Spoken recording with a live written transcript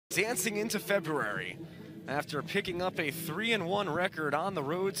Dancing into February. After picking up a 3-1 record on the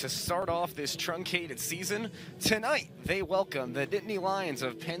road to start off this truncated season, tonight they welcome the Nittany Lions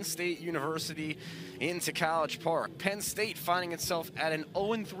of Penn State University into College Park. Penn State finding itself at an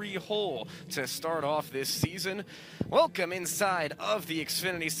 0-3 hole to start off this season. Welcome inside of the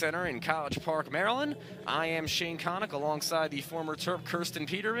Xfinity Center in College Park, Maryland. I am Shane Connick alongside the former Terp Kirsten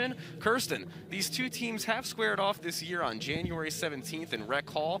Peterman. Kirsten, these two teams have squared off this year on January 17th in Rec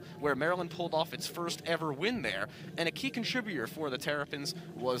Hall, where Maryland pulled off its first ever win there, and a key contributor for the Terrapins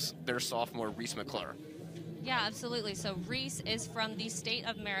was their sophomore Reese McClure. Yeah, absolutely. So Reese is from the state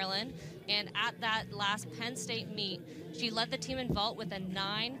of Maryland, and at that last Penn State meet, she led the team in vault with a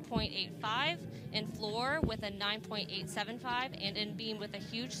 9.85, in floor with a 9.875, and in beam with a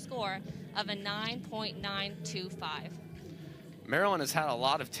huge score of a 9.925. Maryland has had a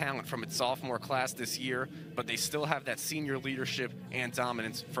lot of talent from its sophomore class this year, but they still have that senior leadership and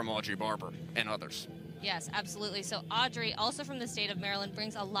dominance from Audrey Barber and others. Yes, absolutely. So Audrey, also from the state of Maryland,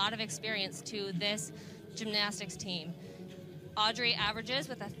 brings a lot of experience to this gymnastics team. Audrey averages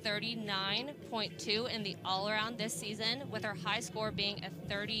with a 39.2 in the all-around this season, with her high score being a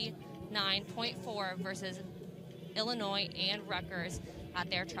 39.4 versus Illinois and Rutgers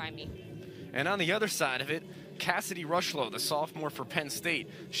at their tri-meet. And on the other side of it, Cassidy Rushlow, the sophomore for Penn State,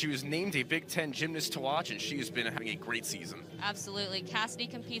 she was named a Big Ten gymnast to watch, and she has been having a great season. Absolutely. Cassidy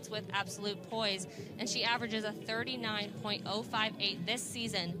competes with absolute poise, and she averages a 39.058 this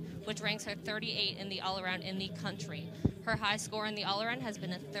season, which ranks her 38 in the all-around in the country. Her high score in the all-around has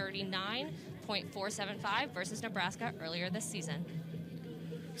been a 39.475 versus Nebraska earlier this season.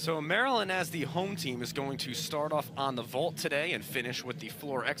 So Maryland, as the home team, is going to start off on the vault today and finish with the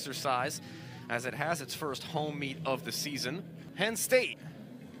floor exercise, as it has its first home meet of the season. Penn State,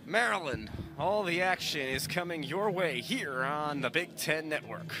 Maryland, all the action is coming your way here on the Big Ten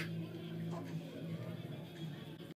Network.